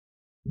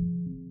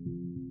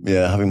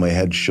Yeah, having my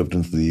head shoved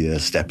into the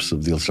steps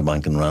of the Ulster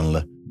Bank in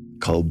Ranelagh,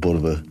 cold butt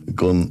of a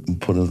gun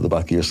put into the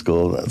back of your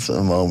skull. That's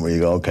a moment where you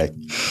go, okay,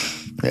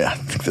 yeah, I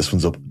think this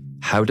one's up.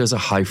 How does a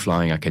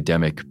high-flying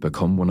academic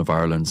become one of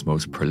Ireland's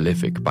most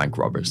prolific bank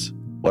robbers?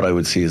 What I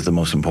would see as the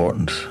most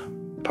important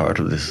part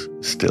of this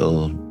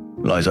still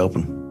lies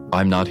open.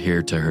 I'm Not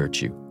Here to Hurt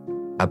You,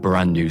 a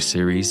brand new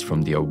series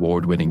from the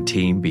award-winning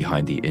team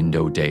behind the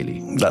Indo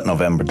Daily. That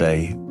November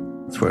day,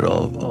 that's where it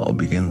all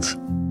begins.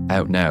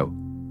 Out now,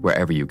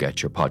 wherever you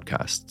get your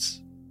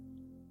podcasts.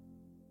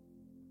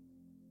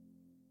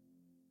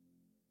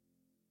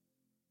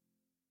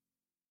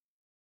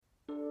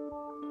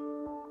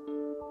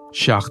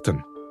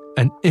 Seachtain,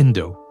 an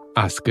Indo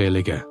as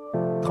Gaeilge.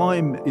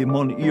 Táim I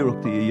mon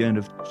iarachtaí a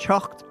dhéanamh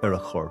teacht ar a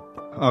chorp,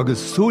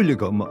 agus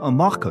súlagam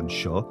amach an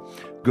seo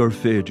gur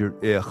féidir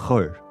é a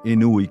chur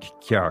in uig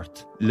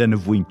ceart lena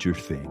bhaintir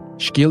féin.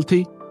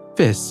 Scialtaí,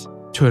 fis,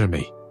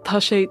 tuirmí. Tá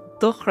sé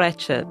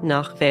dochreite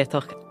nach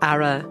bhéadach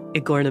ara I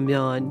gcóna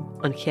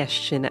meáin an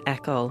cheist sin a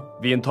eáil.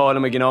 Bhí an tála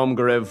me gnám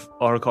go raibh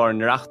orchár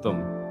na reachtam.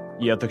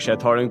 Iadach sé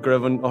táirn go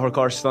raibh an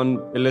orchár stan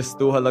I lis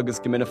dúhal agus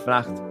go minic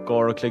freacht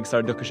gár a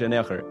cligsar ducha sé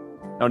néachar.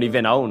 Ná ní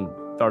bhín ann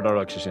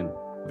dardarach sé sin,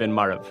 bhín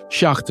marabh.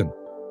 Seachtain.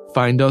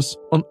 Find us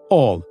on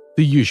all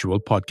the usual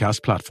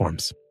podcast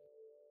platforms.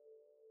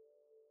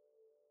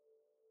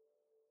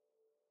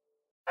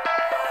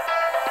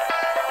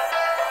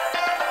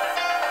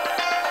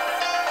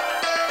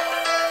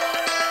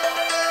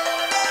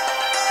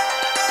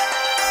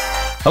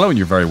 Hello and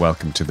you're very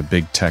welcome to the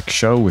Big Tech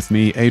Show with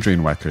me,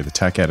 Adrian Weckler, the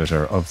tech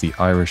editor of the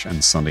Irish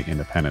and Sunday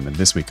Independent. And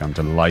this week I'm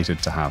delighted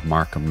to have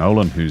Markham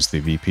Nolan, who's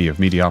the VP of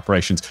Media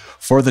Operations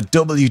for the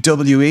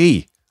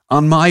WWE,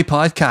 on my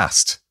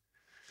podcast.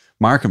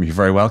 Markham, you're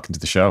very welcome to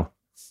the show.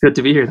 Good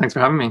to be here. Thanks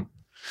for having me.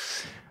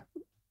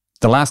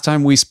 The last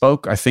time we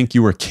spoke, I think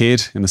you were a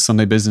kid in the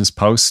Sunday Business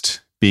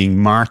Post being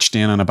marched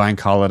in on a bank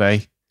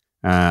holiday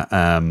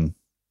to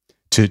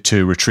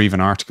retrieve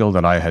an article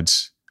that I had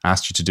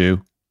asked you to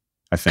do.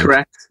 I think.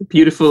 Correct. A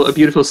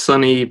beautiful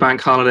sunny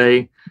bank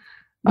holiday.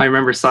 I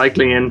remember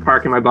cycling in,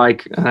 parking my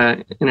bike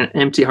in an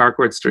empty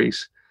Harcourt Street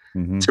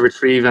to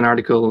retrieve an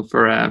article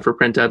for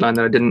print deadline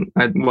that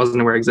I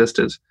wasn't aware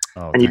existed.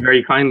 Oh, and you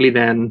very kindly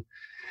then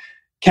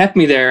kept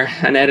me there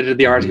and edited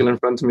the article in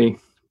front of me,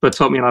 but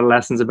taught me a lot of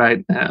lessons about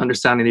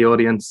understanding the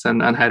audience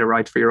and how to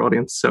write for your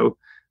audience. So,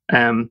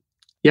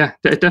 yeah,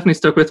 it definitely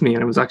stuck with me,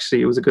 and it was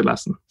a good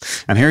lesson.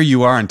 And here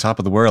you are on top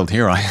of the world.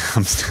 Here I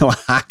am still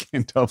hack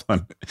in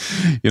Dublin,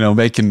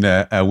 making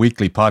a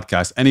weekly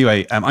podcast.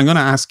 Anyway, I'm going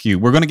to ask you,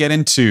 we're going to get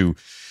into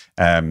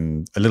a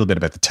little bit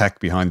about the tech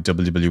behind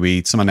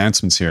WWE, some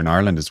announcements here in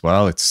Ireland as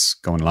well. It's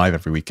going live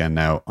every weekend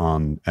now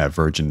on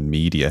Virgin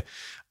Media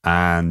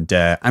and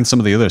some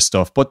of the other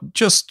stuff, but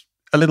just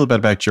a little bit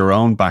about your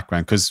own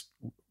background, because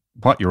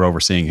what you're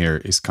overseeing here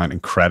is kind of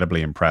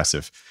incredibly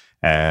impressive.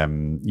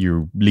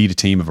 You lead a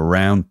team of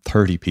around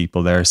 30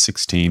 people there,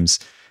 6 teams,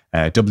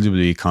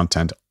 WWE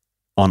content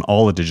on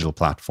all the digital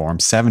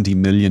platforms, 70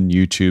 million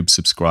YouTube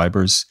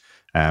subscribers.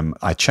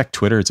 I checked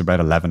Twitter, it's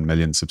about 11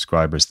 million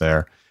subscribers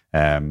there.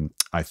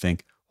 I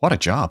think, what a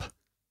job.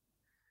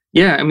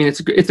 Yeah, I mean, it's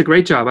a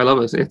great job. I love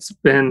it. It's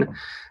been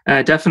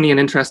definitely an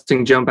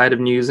interesting jump out of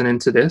news and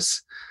into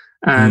this.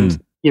 And,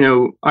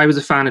 I was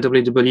a fan of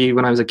WWE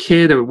when I was a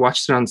kid. I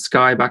watched it on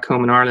Sky back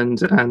home in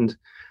Ireland. And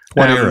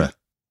what era?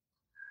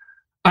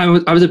 I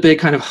was a big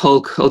kind of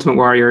Hulk Ultimate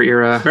Warrior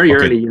era, very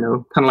early,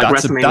 kind of like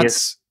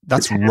WrestleMania.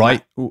 That's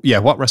right. Yeah,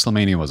 what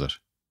WrestleMania was it?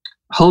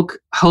 Hulk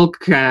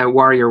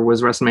Warrior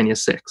was WrestleMania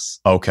 6.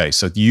 Okay,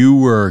 so you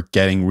were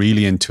getting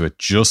really into it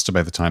just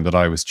about the time that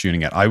I was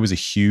tuning in. I was a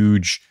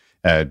huge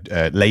late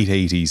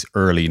 80s,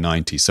 early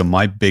 90s. So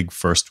my big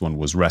first one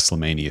was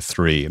WrestleMania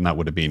 3, and that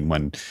would have been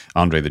when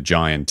Andre the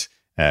Giant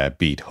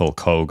beat Hulk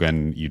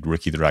Hogan. You'd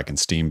Ricky the Dragon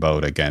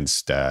Steamboat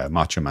against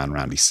Macho Man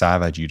Randy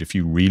Savage. You'd a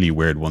few really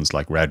weird ones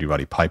like Rowdy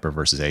Roddy Piper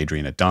versus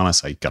Adrian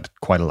Adonis. I got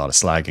quite a lot of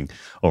slagging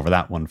over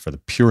that one for the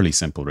purely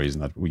simple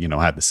reason that we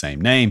had the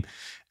same name.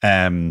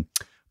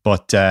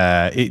 But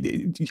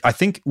I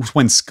think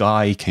when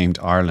Sky came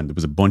to Ireland, there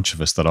was a bunch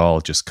of us that all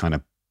just kind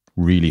of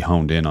really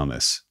honed in on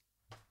this.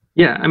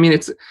 Yeah, I mean,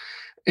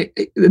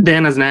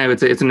 then as now,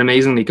 it's an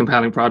amazingly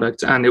compelling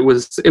product, and it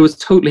was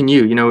totally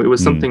new. It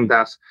was something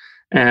that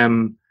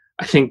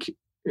I think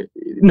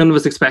none of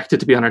us expected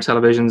to be on our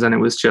televisions, and it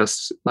was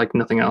just like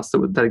nothing else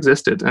that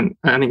existed. And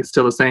I think it's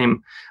still the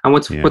same. And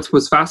what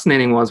was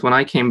fascinating was when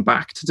I came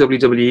back to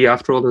WWE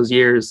after all those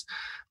years,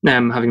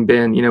 having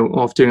been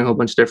off doing a whole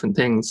bunch of different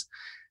things,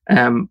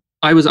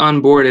 I was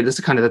onboarded. This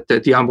is kind of the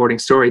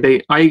onboarding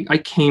story. I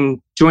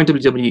joined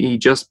WWE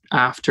just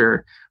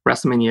after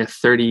WrestleMania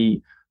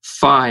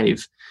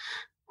 35,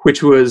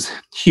 which was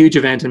a huge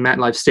event in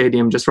MetLife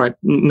Stadium, just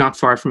not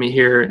far from me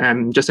here,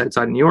 just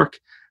outside of New York.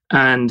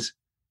 And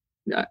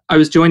I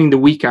was joining the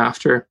week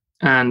after,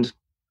 and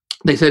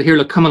they said, "Here,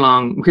 look, come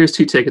along. Here's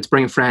 2 tickets.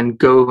 Bring a friend.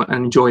 Go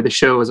and enjoy the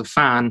show as a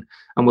fan,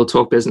 and we'll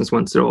talk business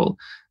once they're all."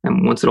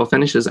 once it all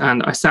finishes.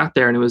 And I sat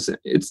there, and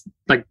it's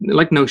like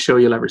no show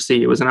you'll ever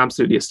see. It was an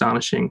absolutely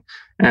astonishing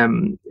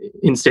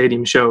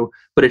in-stadium show.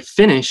 But it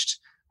finished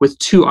with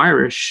two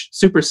Irish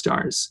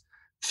superstars,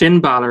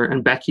 Finn Balor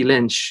and Becky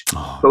Lynch,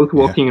 both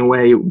walking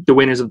away the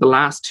winners of the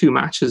last two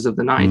matches of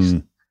the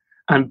night.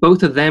 And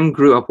both of them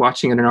grew up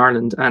watching it in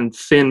Ireland. And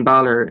Finn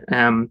Balor,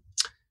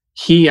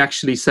 he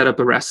actually set up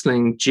a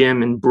wrestling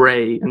gym in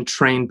Bray and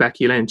trained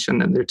Becky Lynch.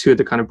 And then they're two of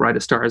the kind of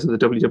brightest stars of the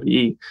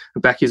WWE.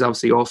 And Becky's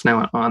obviously off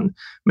now on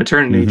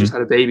maternity, just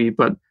had a baby.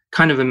 But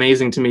kind of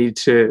amazing to me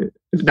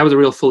that was a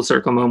real full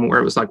circle moment where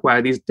it was like,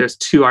 wow, there's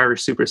two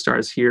Irish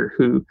superstars here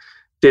who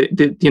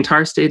the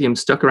entire stadium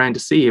stuck around to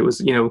see. It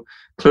was,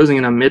 closing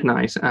in on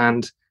midnight,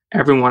 and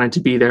everyone wanted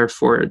to be there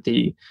for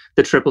the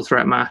triple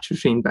threat match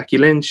between Becky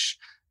Lynch,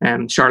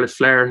 Charlotte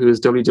Flair, who is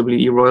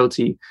WWE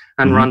royalty,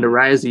 and Ronda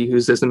Rousey,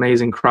 who's this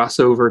amazing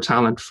crossover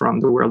talent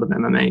from the world of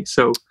MMA.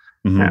 So,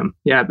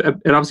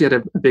 it obviously had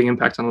a big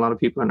impact on a lot of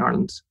people in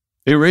Ireland.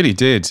 It really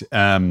did.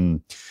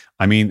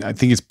 I mean, I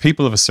think it's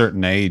people of a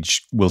certain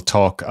age will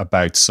talk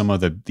about some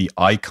of the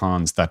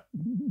icons that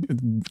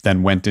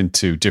then went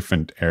into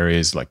different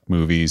areas like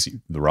movies,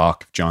 The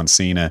Rock, John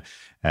Cena,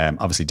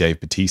 obviously Dave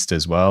Bautista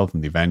as well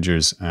from the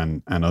Avengers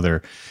and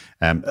other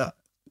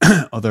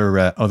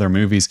other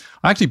movies.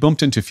 I actually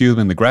bumped into a few of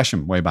them in the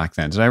Gresham way back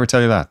then. Did I ever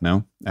tell you that?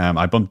 No.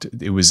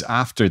 It was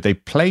after they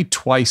played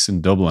twice in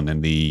Dublin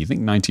in I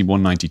think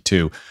 91,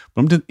 92.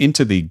 Bumped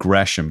into the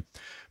Gresham.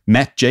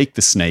 Met Jake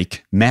the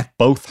Snake, met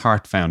both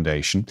Heart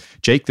Foundation.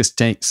 Jake the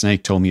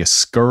Snake told me a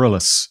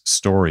scurrilous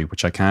story,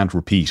 which I can't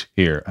repeat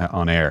here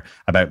on air,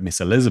 about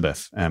Miss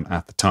Elizabeth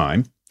at the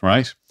time,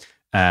 right?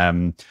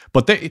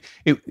 But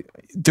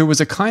there was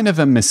a kind of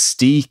a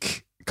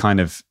mystique kind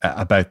of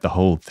about the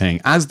whole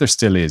thing, as there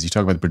still is. You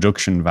talk about the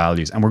production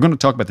values, and we're going to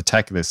talk about the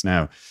tech of this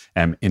now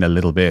in a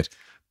little bit.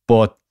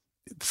 But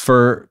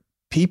for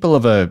people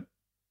of a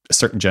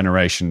certain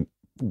generation,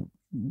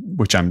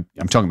 which I'm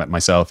talking about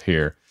myself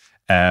here,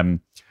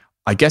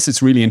 I guess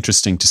it's really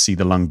interesting to see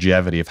the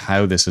longevity of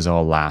how this has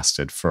all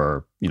lasted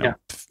for,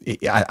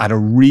 at a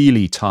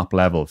really top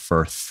level.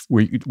 For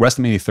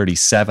WrestleMania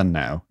 37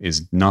 now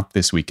is not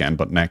this weekend,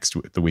 but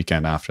the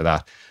weekend after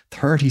that.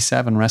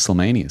 37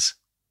 WrestleManias.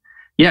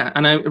 Yeah,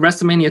 and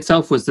WrestleMania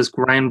itself was this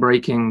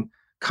groundbreaking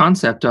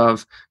concept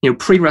of,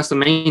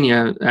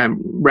 pre-WrestleMania,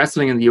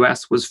 wrestling in the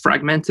US was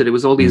fragmented. It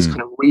was all these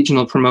kind of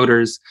regional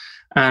promoters.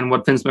 And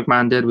what Vince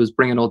McMahon did was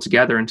bring it all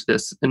together into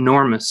this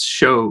enormous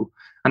show.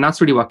 And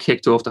that's really what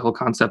kicked off the whole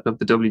concept of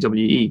the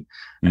WWE.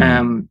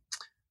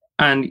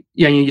 And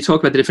you talk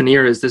about the different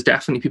eras. There's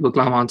definitely people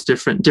glom onto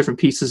different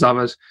pieces of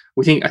it.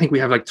 I think we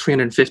have like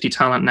 350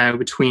 talent now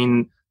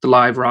between the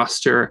live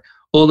roster,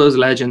 all those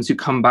legends who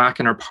come back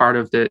and are part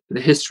of the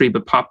history,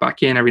 but pop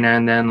back in every now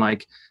and then,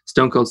 like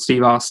Stone Cold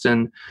Steve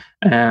Austin,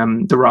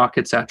 The Rock,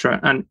 etc.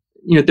 And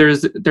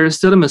there's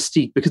still a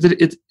mystique because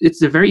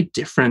it's a very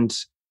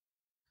different.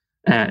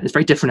 It's a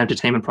very different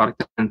entertainment product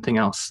than anything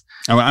else.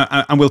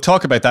 And we'll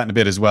talk about that in a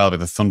bit as well, about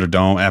the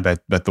Thunderdome,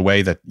 about the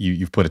way that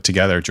you've put it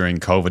together during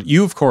COVID.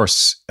 You, of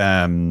course,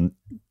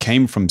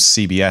 came from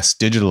CBS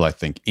Digital, I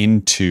think,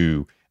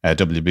 into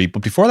WWE.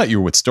 But before that, you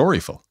were with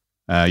Storyful.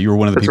 You were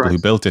one of the people who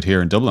built it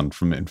here in Dublin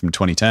from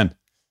 2010.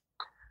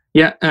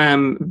 Yeah,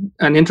 an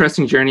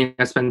interesting journey.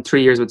 I spent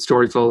 3 years with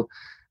Storyful.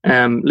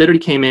 Literally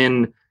came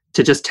in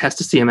to just test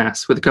a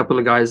CMS with a couple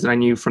of guys that I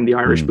knew from the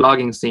Irish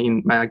blogging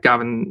scene,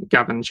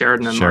 Gavin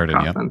Sheridan and Mark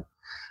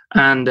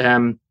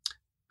Coughlin.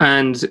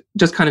 And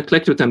just kind of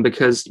clicked with them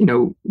because,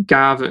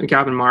 Gav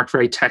and Mark,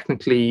 very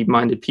technically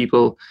minded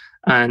people,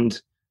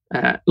 and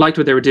liked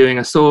what they were doing.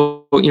 We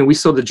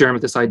saw the germ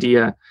of this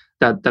idea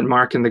that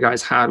Mark and the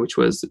guys had, which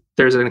was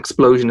there's an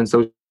explosion in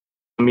social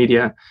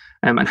media,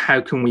 and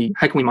how can we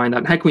mine that,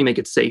 and how can we make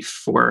it safe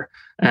for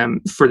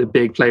the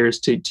big players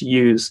to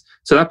use.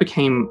 So that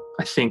became,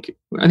 I think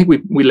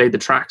we laid the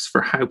tracks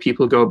for how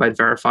people go about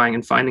verifying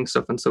and finding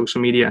stuff on social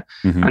media.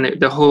 And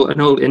an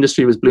whole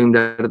industry was bloomed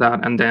out of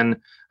that. And then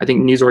I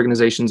think news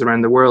organizations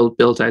around the world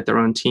built out their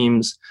own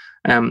teams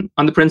on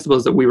the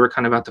principles that we were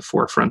kind of at the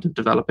forefront of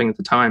developing at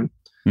the time.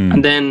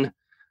 And then,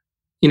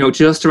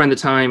 just around the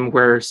time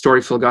where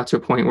Storyful got to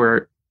a point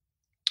where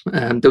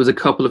there was a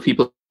couple of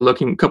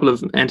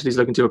entities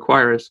looking to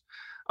acquire it,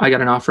 I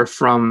got an offer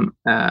from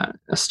a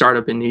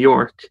startup in New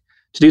York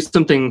to do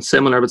something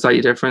similar but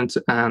slightly different,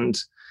 and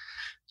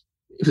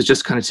it was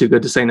just kind of too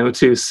good to say no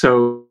to.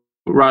 So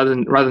rather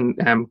than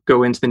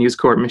go into the News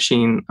Corp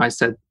machine, I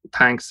said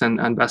thanks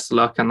and best of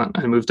luck, and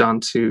I moved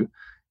on to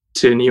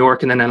New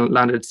York, and then I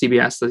landed at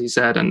CBS, as you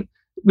said. And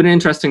it's been an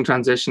interesting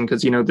transition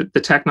because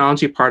the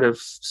technology part of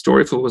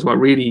Storyful was what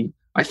really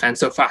I found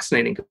so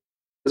fascinating,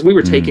 because we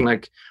were taking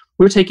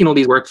all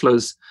these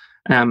workflows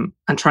and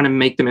trying to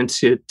make them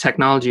into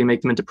technology and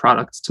make them into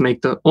products to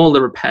make all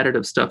the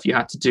repetitive stuff you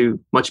had to do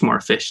much more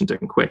efficient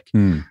and quick.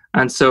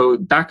 And so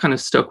that kind of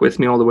stuck with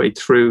me all the way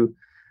through.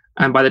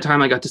 And by the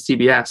time I got to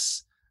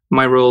CBS,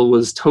 my role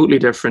was totally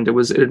different. It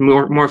had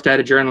morphed out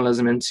of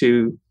journalism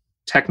into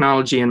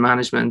technology and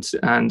management.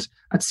 And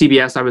at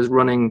CBS, I was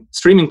running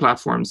streaming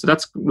platforms. So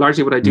that's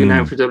largely what I do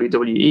now for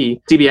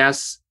WWE.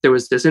 CBS, there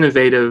was this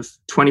innovative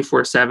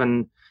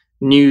 24/7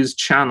 news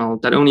channel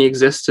that only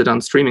existed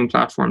on streaming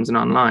platforms and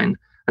online.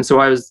 And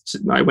so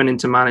I went in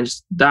to manage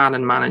that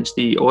and manage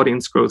the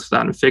audience growth for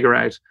that and figure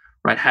out,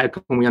 right, how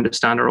can we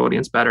understand our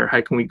audience better?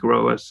 How can we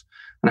grow it?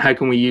 And how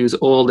can we use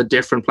all the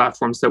different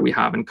platforms that we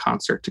have in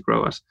concert to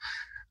grow it?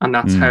 And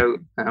that's how,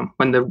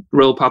 when the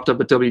role popped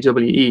up at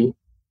WWE,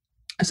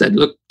 I said,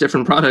 look,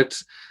 different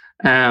products,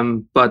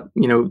 but,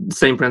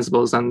 same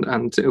principles.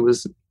 And it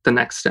was the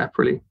next step,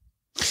 really.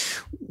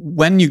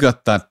 When you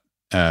got that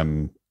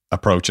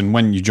approach and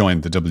when you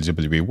joined the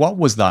WWE, what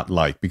was that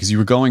like? Because you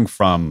were going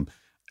from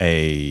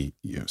a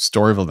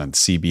Storyville and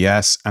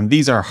CBS, and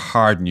these are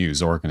hard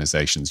news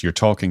organizations. You're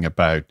talking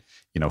about,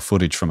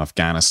 footage from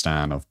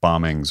Afghanistan of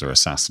bombings or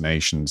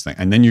assassinations,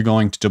 and then you're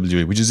going to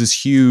WWE, which is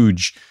this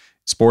huge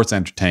sports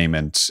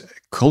entertainment,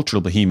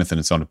 cultural behemoth in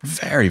its own.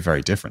 Very,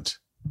 very different.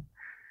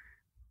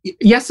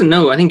 Yes and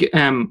no. I think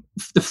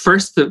the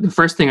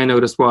first thing I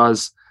noticed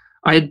was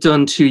I had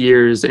done 2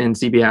 years in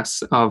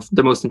CBS of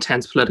the most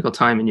intense political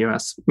time in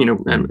US,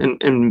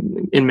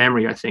 in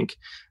memory, I think.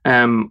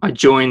 I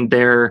joined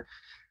there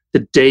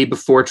the day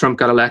before Trump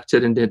got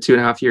elected and did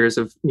 2.5 years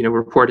of,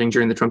 reporting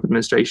during the Trump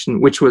administration,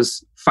 which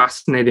was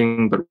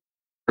fascinating but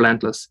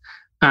relentless.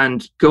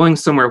 And going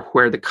somewhere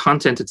where the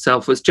content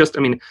itself was just,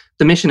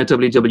 the mission at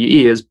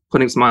WWE is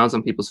putting smiles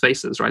on people's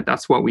faces, right?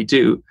 That's what we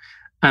do.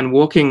 And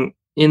walking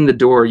in the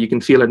door, you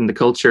can feel it in the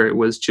culture. It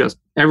was just,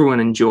 everyone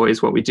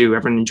enjoys what we do.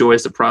 Everyone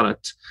enjoys the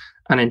product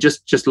and it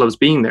just loves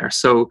being there.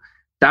 So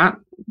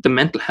the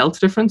mental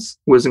health difference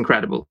was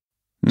incredible.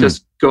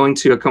 Just going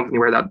to a company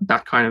where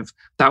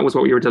that was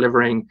what we were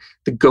delivering.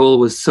 The goal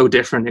was so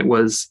different. It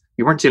was,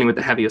 you weren't dealing with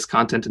the heaviest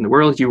content in the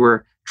world. You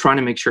were trying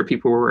to make sure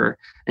people were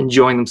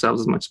enjoying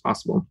themselves as much as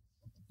possible.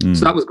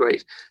 So that was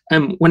great.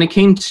 When it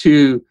came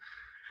to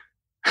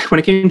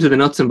the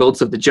nuts and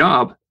bolts of the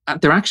job,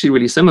 they're actually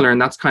really similar.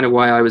 And that's kind of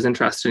why I was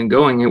interested in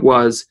going. It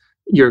was,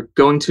 you're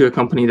going to a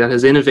company that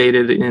has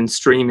innovated in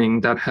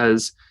streaming, that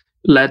has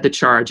led the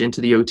charge into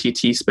the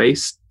OTT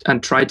space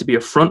and tried to be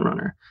a front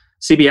runner.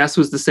 CBS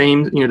was the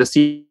same,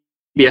 the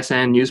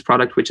CBSN news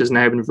product, which has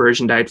now been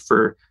versioned out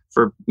for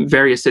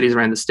various cities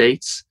around the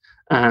States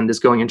and is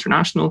going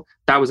international.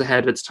 That was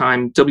ahead of its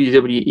time.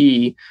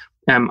 WWE,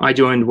 I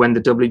joined when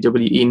the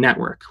WWE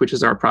Network, which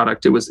is our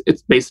product,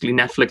 it's basically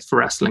Netflix for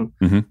wrestling.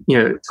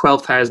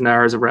 12,000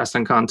 hours of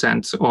wrestling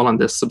content, all on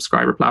this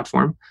subscriber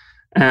platform.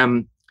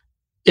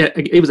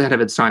 It was ahead of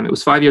its time. It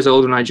was 5 years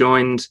old when I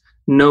joined.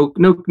 No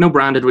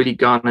brand had really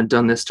gone and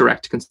done this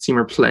direct to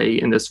consumer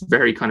play in this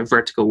very kind of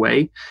vertical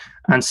way.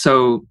 And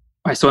so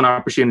I saw an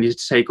opportunity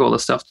to take all the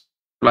stuff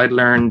that I'd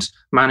learned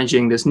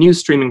managing this new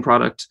streaming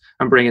product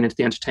and bring it into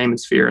the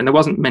entertainment sphere. And there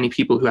wasn't many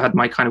people who had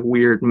my kind of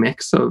weird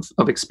mix of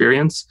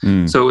experience.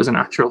 So it was a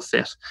natural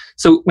fit.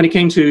 So when it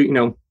came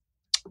to,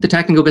 the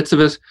technical bits of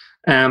it,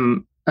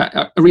 a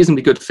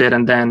reasonably good fit.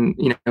 And then,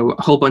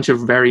 a whole bunch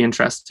of very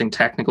interesting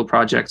technical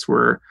projects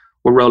were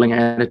rolling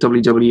out at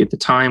WWE at the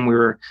time. We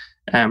were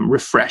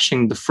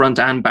refreshing the front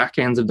and back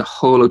ends of the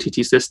whole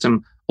OTT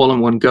system all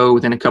in one go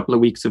within a couple of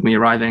weeks of me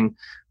arriving,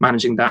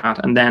 managing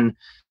that, and then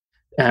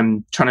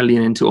trying to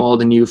lean into all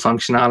the new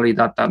functionality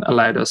that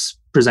allowed us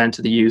present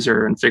to the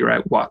user and figure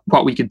out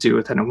what we could do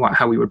with it and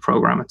how we would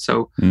program it.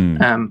 So it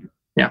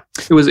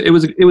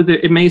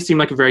may seem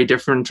like a very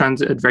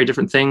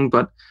different thing,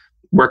 but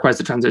work-wise,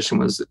 the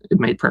transition it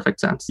made perfect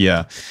sense.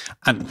 Yeah.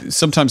 And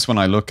sometimes when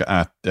I look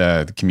at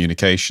the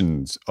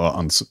communications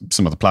on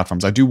some of the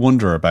platforms, I do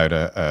wonder about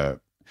an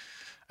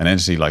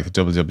entity like the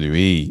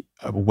WWE,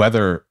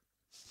 whether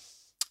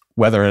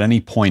at any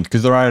point,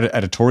 because there are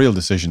editorial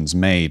decisions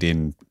made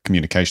in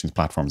communications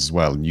platforms as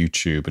well,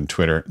 YouTube and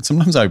Twitter. And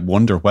sometimes I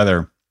wonder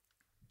whether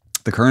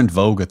the current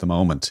vogue at the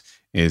moment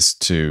is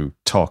to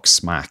talk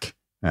smack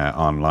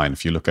online.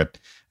 If you look at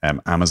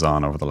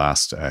Amazon over the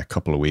last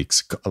couple of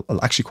weeks,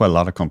 actually quite a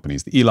lot of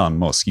companies, the Elon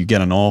Musk, you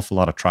get an awful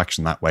lot of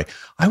traction that way.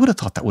 I would have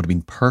thought that would have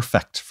been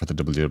perfect for the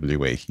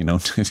WWE,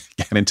 to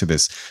get into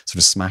this sort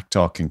of smack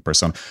talking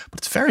persona. But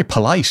it's very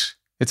polite.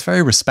 It's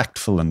very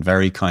respectful and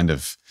very kind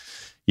of,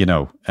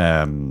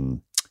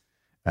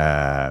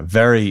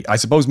 very, I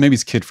suppose maybe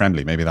it's kid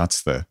friendly. Maybe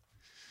that's the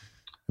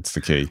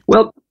key.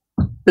 Well,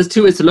 there's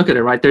two ways to look at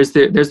it, right? There's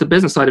the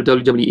business side of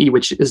WWE,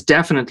 which is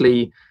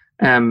definitely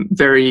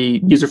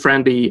very user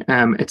friendly.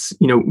 It's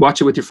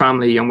watch it with your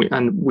family, and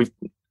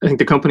I think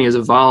the company has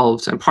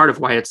evolved, and part of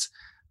why it's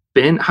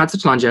had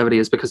such longevity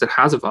is because it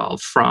has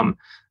evolved from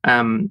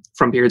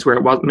periods where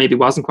it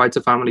wasn't quite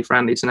so family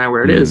friendly to now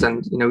where it is.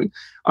 And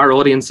our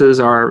audiences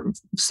are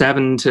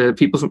 7 to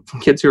people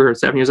from kids who are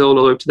 7 years old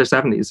all the way up to their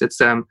 70s.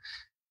 It's an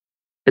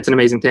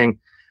amazing thing.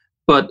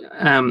 But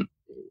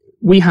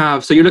we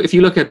have, so if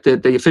you look at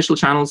the official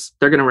channels,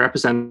 they're going to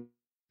represent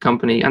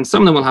company, and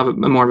some of them will have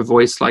more of a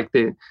voice, like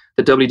the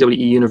WWE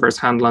Universe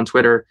handle on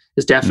Twitter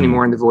is definitely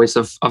more in the voice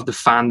of the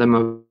fandom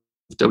of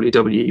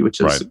WWE, which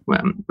is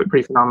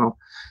pretty phenomenal.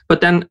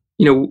 But then,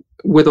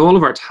 with all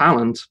of our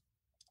talent,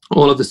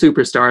 all of the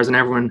superstars and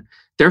everyone,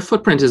 their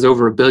footprint is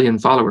over 1 billion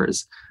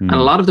followers. And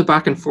a lot of the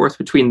back and forth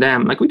between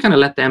them, like we kind of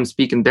let them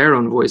speak in their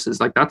own voices.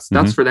 Like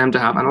that's for them to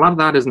have. And a lot of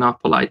that is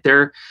not polite.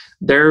 They're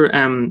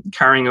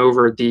carrying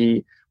over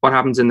what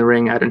happens in the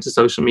ring out into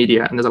social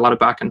media, and there's a lot of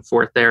back and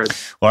forth there.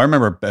 Well, I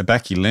remember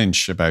Becky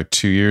Lynch about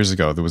 2 years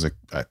ago. There was a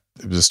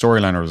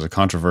storyline, or there was a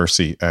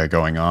controversy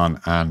going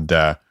on,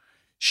 and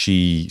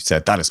she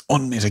said that is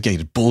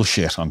unmitigated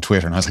bullshit on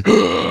Twitter, and I was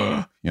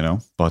like, you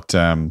know. But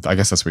I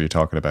guess that's what you're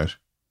talking about.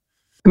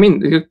 I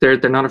mean, they're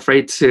not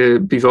afraid to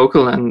be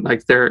vocal, and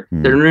like their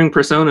in-ring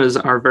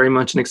personas are very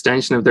much an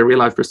extension of their real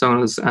life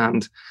personas.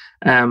 And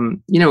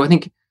you know, I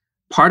think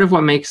part of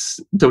what makes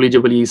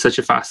WWE such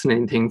a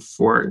fascinating thing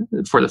for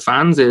the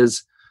fans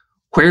is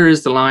where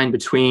is the line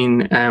between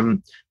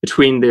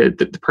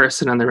the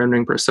person and their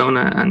in-ring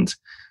persona. And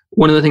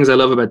one of the things I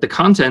love about the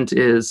content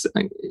is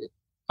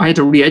I had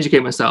to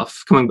re-educate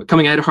myself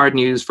coming out of Hard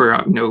News for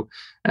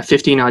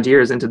 15 odd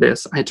years into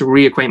this. I had to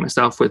reacquaint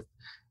myself with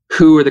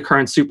who are the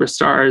current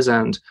superstars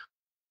and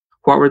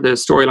what were the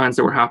storylines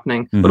that were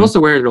happening, but also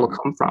where did it all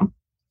come from.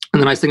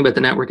 And the nice thing about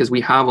the network is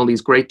we have all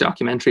these great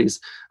documentaries.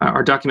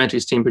 Our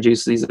documentaries team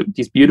produces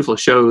these beautiful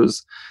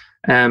shows.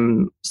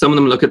 Some of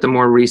them look at the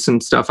more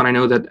recent stuff, and I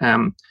know that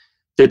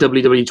the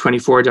WWE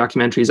 24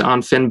 documentaries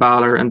on Finn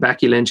Balor and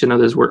Becky Lynch and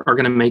others are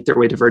going to make their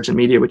way to Virgin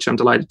Media, which I'm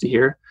delighted to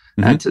hear,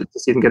 to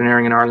see them get an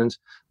airing in Ireland.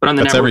 But on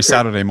the That's network, every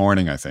Saturday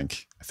morning, I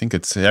think. I think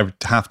it's every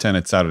 10:30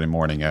 it's Saturday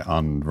morning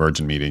on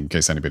Virgin Media, in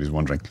case anybody's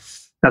wondering.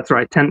 That's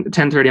right.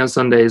 10:30 on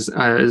Sundays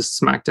is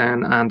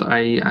SmackDown, and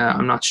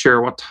I'm not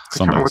sure what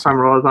time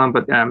Raw is on,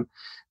 but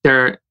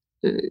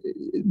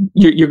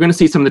you're going to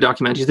see some of the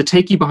documentaries that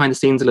take you behind the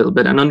scenes a little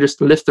bit and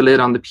lift the lid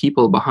on the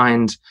people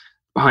behind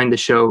the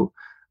show.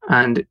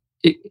 And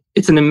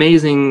it's an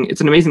amazing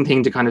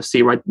thing to kind of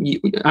see. Right,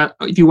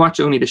 if you watch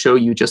only the show,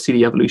 you just see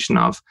the evolution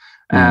of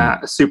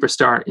a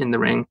superstar in the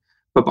ring.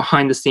 But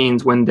behind the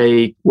scenes, when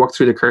they walk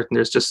through the curtain,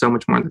 there's just so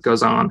much more that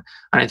goes on.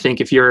 And I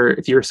think if you're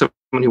someone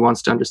who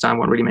wants to understand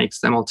what really makes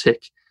them all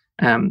tick,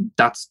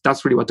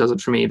 that's really what does it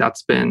for me.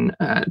 That's been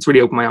it's really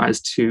opened my eyes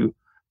to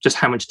just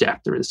how much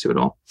depth there is to it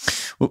all.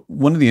 Well,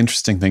 one of the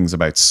interesting things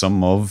about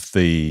some of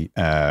the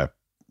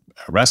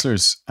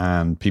wrestlers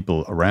and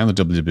people around the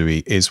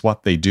WWE is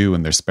what they do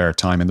in their spare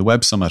time. In the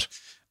Web Summit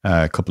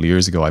a couple of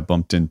years ago, I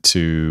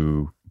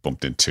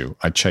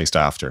I chased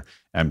after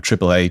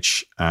Triple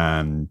H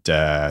and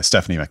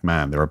Stephanie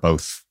McMahon. They were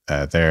both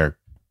there,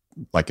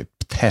 like a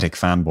pathetic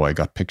fanboy. I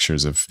got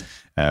pictures of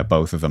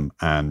both of them,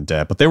 and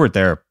but they were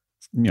there,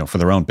 for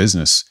their own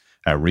business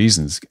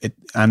reasons.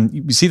 And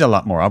you see that a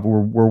lot more.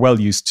 We're well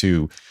used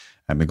to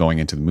going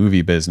into the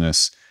movie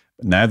business.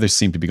 Now they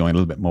seem to be going a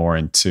little bit more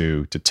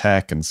into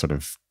tech and sort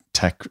of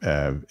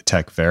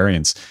tech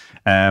variants.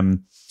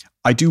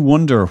 I do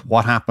wonder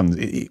what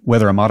happens,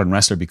 whether a modern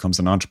wrestler becomes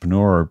an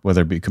entrepreneur or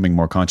whether becoming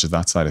more conscious of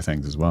that side of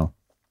things as well.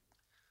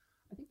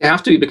 You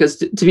have to, because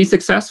to be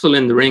successful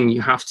in the ring,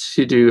 you have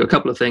to do a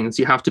couple of things.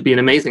 You have to be an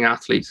amazing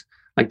athlete.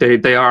 Like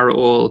they are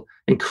all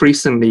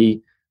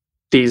increasingly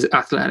these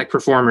athletic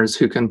performers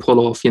who can pull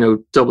off,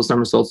 double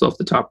somersaults off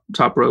the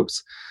top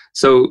ropes.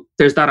 So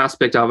there's that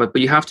aspect of it,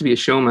 but you have to be a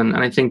showman.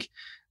 And I think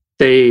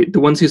the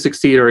ones who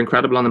succeed are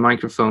incredible on the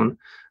microphone,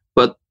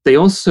 but they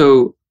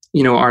also,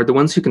 are the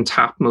ones who can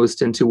tap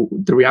most into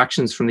the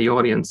reactions from the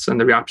audience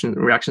and the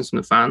reactions from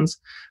the fans,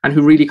 and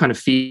who really kind of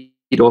feed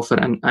off it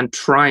and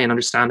try and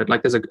understand it.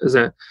 Like there's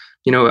an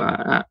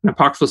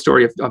apocryphal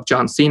story of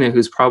John Cena,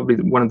 who's probably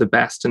one of the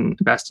best in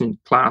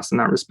class in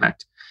that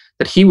respect,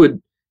 that he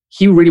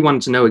really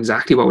wanted to know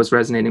exactly what was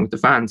resonating with the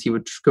fans. He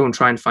would go and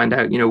try and find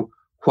out,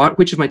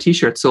 which of my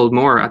t-shirts sold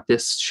more at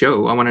this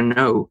show. I want to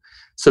know,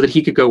 so that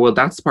he could go, well,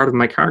 that's part of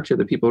my character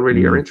that people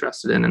really are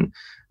interested in.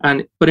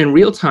 But in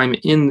real time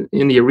in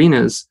the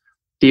arenas,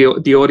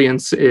 the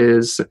audience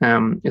is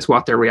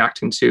what they're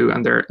reacting to,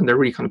 and they're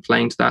really kind of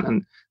playing to that.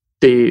 And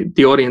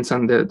the audience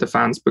and the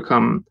fans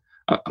become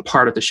a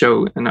part of the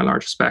show in a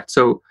large respect.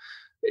 So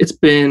it's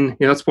been,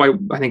 that's why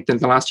I think that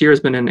the last year has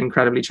been an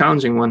incredibly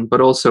challenging one,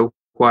 but also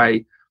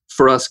why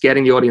for us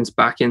getting the audience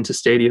back into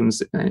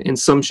stadiums in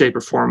some shape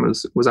or form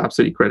was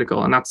absolutely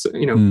critical. And that's,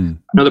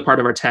 another part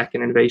of our tech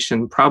and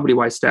innovation, probably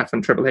why Steph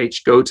and Triple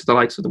H go to the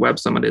likes of the Web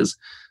Summit, is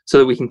so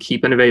that we can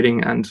keep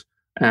innovating. And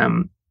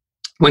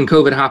when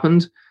COVID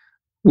happened,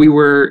 we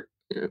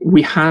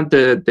had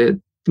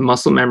the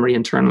muscle memory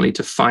internally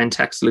to find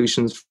tech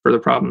solutions for the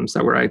problems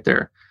that were out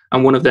there.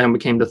 And one of them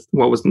became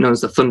what was known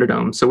as the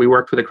Thunderdome. So we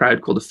worked with a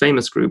crowd called the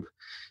Famous Group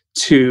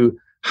to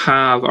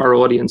have our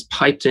audience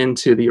piped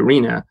into the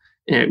arena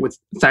with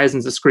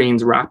thousands of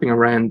screens wrapping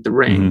around the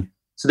ring,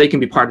 so they can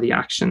be part of the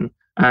action,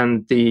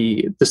 and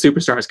the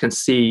superstars can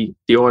see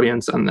the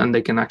audience and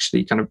they can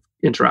actually kind of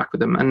interact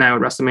with them. And now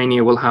at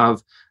WrestleMania, we'll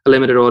have a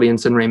limited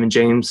audience in Raymond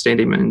James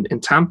Stadium in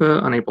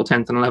Tampa on April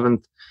 10th and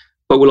 11th,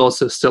 but we'll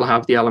also still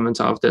have the element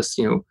of this,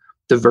 the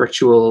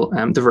virtual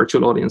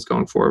audience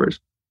going forward.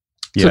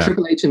 Yeah. So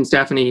Triple H and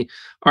Stephanie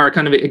are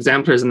kind of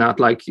exemplars in that.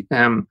 Like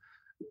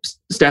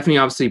Stephanie,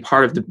 obviously,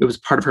 it was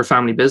part of her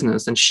family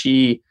business, and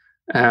she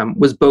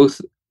was both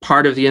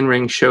part of the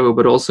in-ring show,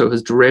 but also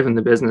has driven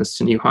the business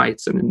to new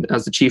heights. And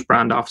as the chief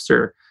brand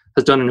officer,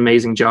 has done an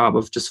amazing job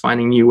of just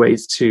finding new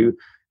ways to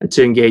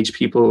engage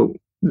people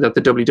that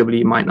the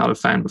WWE might not have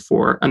found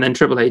before. And then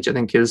Triple H, I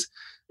think, is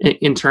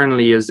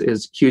internally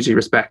is hugely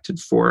respected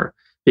for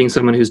being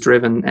someone who's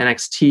driven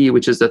NXT,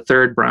 which is the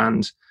third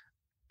brand,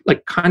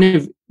 like kind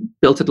of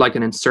built it like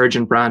an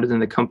insurgent brand within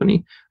the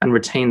company and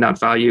retained that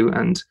value.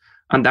 And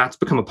that's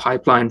become a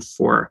pipeline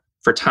for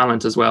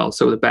talent as well.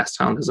 So the best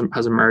talent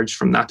has emerged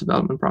from that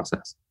development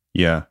process.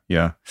 Yeah.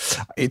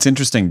 It's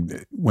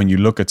interesting when you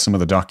look at some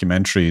of the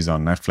documentaries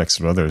on Netflix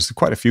or others,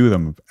 quite a few of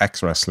them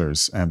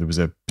ex-wrestlers. And there was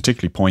a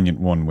particularly poignant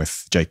one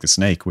with Jake the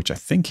Snake, which I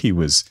think he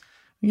was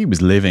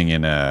living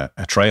in a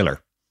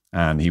trailer,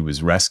 and he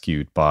was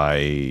rescued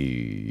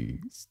by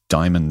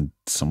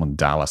someone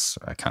Dallas.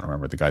 I can't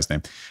remember the guy's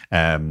name.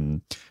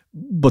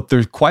 But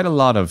there's quite a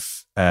lot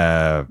of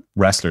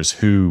wrestlers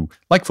who,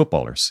 like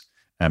footballers,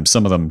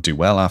 some of them do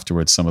well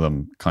afterwards. Some of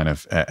them kind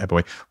of ebb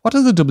away. What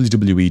does the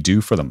WWE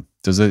do for them?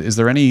 Is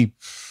there any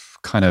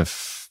kind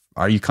of?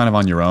 Are you kind of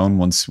on your own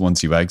once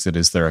you exit?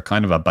 Is there a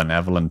kind of a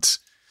benevolent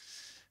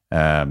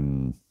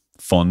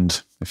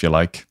fund, if you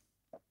like?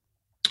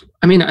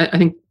 I mean, I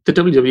think the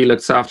WWE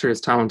looks after its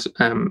talent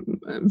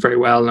very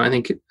well, and I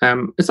think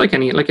it's like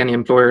any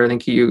employer. I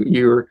think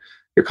you're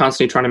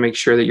constantly trying to make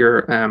sure that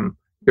you're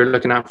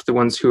looking after the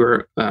ones who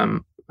are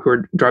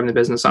driving the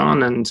business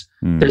on, and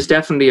there's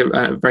definitely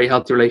a very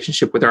healthy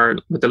relationship with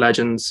the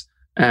legends.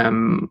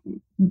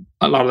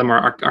 A lot of them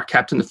are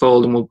kept in the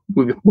fold and will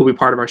be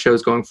part of our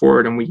shows going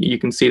forward, and you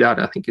can see that.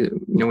 I think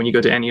when you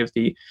go to any of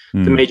the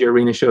major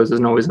arena shows,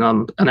 there's always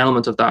an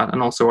element of that,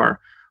 and also our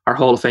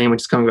Hall of Fame,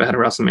 which is coming ahead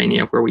of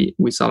WrestleMania, where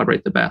we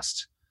celebrate the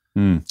best.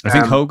 I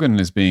think Hogan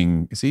is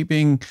being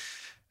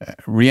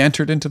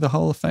re-entered into the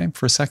Hall of Fame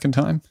for a second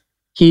time?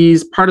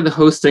 He's part of the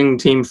hosting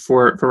team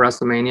for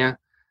WrestleMania.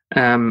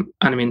 And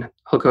I mean,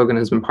 Hulk Hogan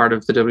has been part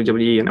of the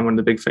WWE and one of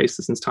the big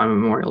faces since time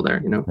immemorial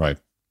there,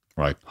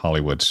 Right.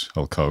 Hollywood,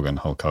 Hulk Hogan,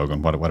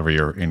 whatever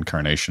your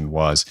incarnation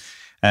was.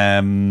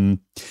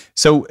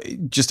 So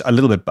just a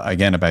little bit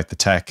again about the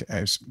tech.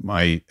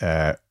 My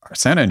our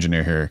sound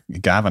engineer here,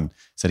 Gavin,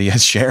 said he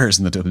has shares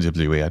in the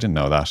WWE. I didn't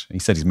know that. He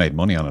said he's made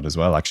money on it as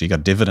well. Actually, he got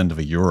a dividend of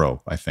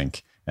 €1, I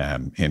think,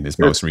 in his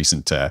most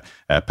recent payout.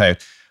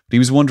 But he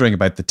was wondering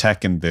about the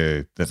tech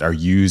that are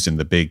used in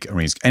the big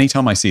arenas.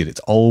 Anytime I see it, it's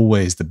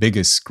always the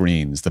biggest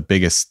screens, the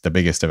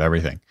biggest of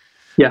everything.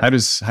 Yeah. How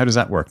does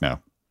that work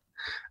now?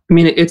 I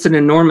mean, it's an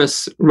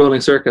enormous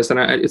rolling circus, and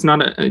it's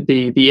not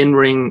the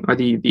in-ring or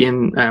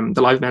the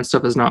live event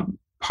stuff is not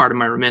part of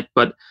my remit.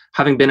 But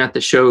having been at the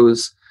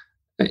shows,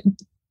 the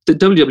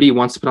WWE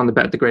wants to put on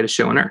the greatest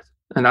show on earth,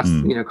 and that's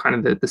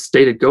kind of the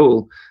stated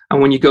goal. And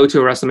when you go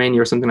to a WrestleMania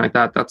or something like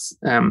that, that's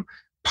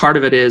part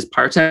of it is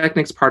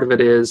pyrotechnics, part of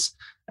it is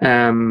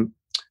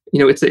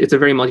it's a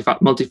very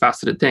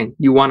multifaceted thing.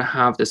 You want to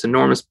have this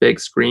enormous big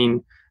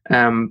screen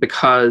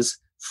because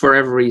for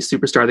every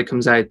superstar that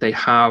comes out, they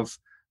have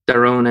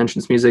their own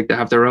entrance music, they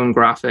have their own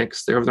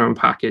graphics, they have their own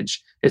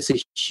package. It's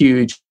a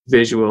huge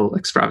visual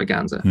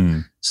extravaganza.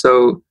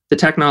 So the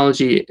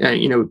technology,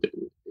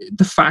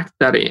 the fact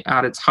that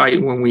at its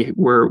height, when we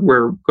were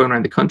going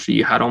around the country,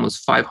 you had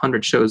almost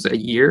 500 shows a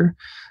year,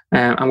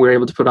 and we were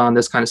able to put on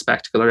this kind of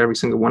spectacle at every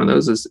single one of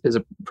those is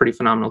a pretty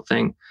phenomenal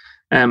thing.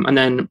 And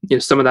then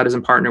some of that is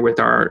in partner with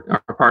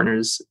our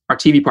partners, our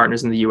TV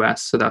partners in the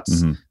US. So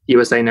that's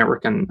USA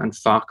Network and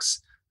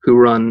Fox, who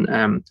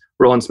run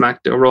Raw and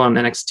SmackDown. Raw and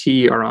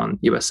NXT are on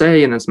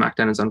USA, and then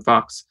SmackDown is on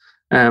Fox.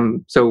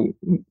 So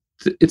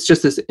it's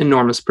just this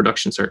enormous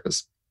production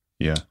circus.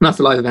 Yeah, and that's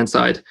the live event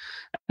side.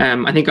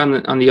 I think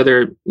on the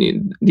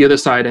other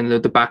side, and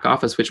the back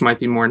office, which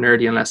might be more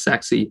nerdy and less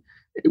sexy,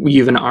 we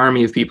have an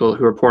army of people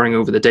who are poring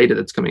over the data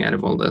that's coming out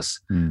of all this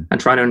and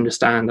trying to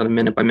understand on a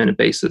minute by minute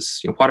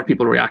basis, what are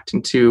people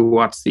reacting to?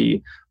 What's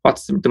the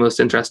most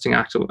interesting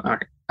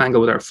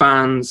angle with our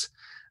fans?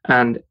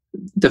 And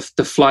the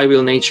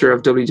flywheel nature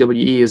of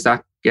WWE is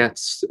that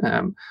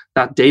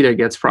that data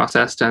gets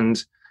processed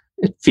and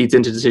it feeds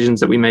into decisions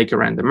that we make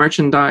around the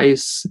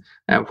merchandise,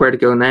 where to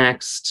go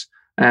next.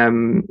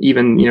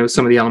 Even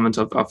some of the element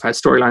of how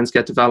storylines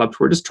get developed.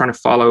 We're just trying to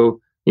follow.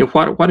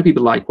 What do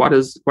people like? What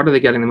are they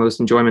getting the most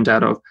enjoyment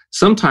out of?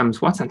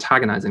 Sometimes what's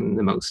antagonizing them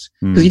the most?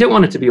 Because you don't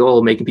want it to be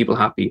all making people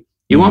happy.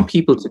 You want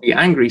people to be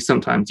angry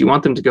sometimes. You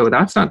want them to go,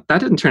 that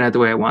didn't turn out the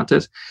way I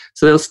wanted.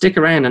 So they'll stick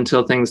around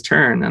until things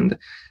turn. And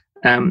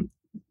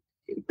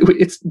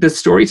it's the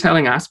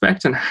storytelling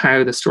aspect and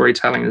how the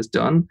storytelling is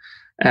done.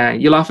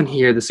 You'll often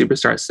hear the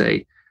superstars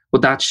say,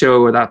 well, that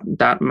show or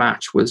that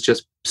match was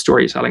just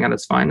storytelling at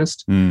its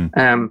finest.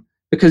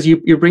 Because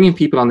you're bringing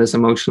people on this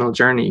emotional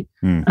journey.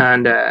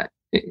 And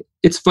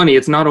it's funny,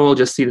 it's not all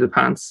just seat of the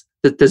pants.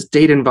 There's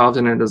data involved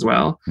in it as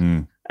well.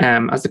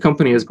 As the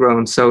company has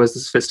grown, so has the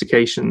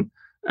sophistication,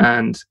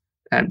 and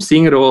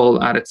seeing it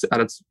all at its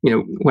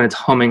when it's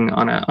humming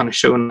on a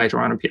show night or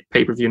on a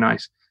pay-per-view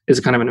night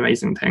is kind of an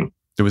amazing thing.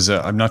 There was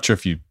I'm not sure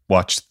if you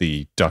watched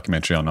the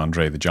documentary on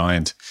Andre the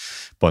Giant,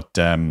 But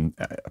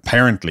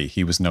apparently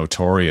he was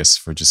notorious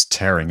for just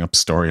tearing up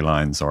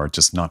storylines or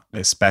just not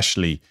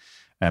especially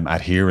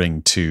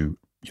adhering to,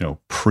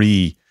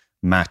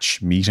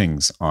 pre-match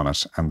meetings on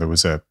it. And there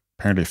was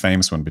apparently a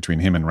famous one between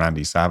him and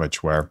Randy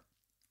Savage where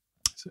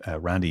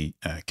Randy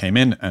came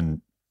in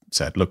and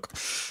said, look,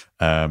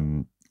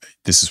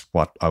 this is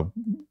what I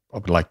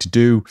would like to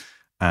do.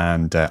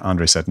 And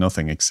Andre said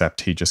nothing,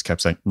 except he just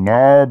kept saying,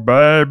 no,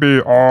 baby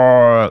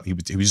oil.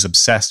 He was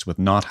obsessed with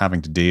not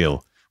having to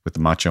deal with the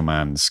Macho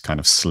Man's kind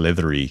of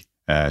slithery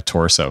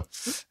torso,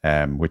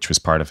 which was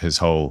part of his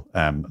whole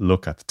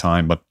look at the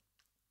time. But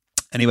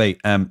anyway,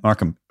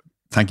 Markham,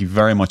 thank you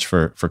very much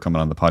for coming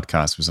on the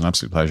podcast. It was an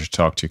absolute pleasure to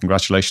talk to you.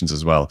 Congratulations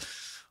as well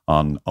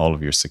on all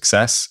of your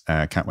success.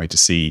 Can't wait to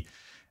see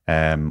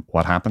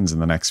what happens in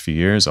the next few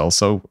years.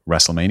 Also,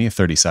 WrestleMania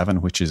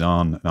 37, which is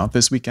on not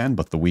this weekend,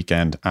 but the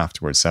weekend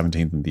afterwards,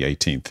 17th and the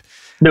 18th.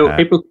 No,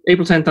 April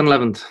 10th and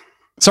 11th.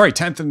 Sorry,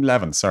 10th and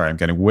 11th. Sorry, I'm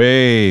getting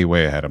way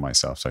ahead of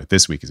myself. Sorry,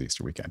 this week is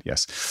Easter weekend,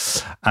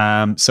 yes.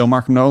 So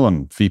Markham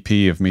Nolan,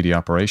 VP of Media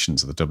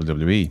Operations at the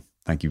WWE,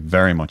 thank you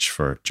very much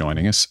for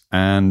joining us.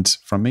 And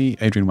from me,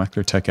 Adrian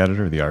Weckler, Tech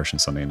Editor of the Irish and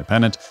Sunday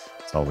Independent,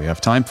 that's all we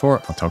have time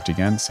for. I'll talk to you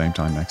again, same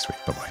time next week.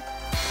 Bye-bye.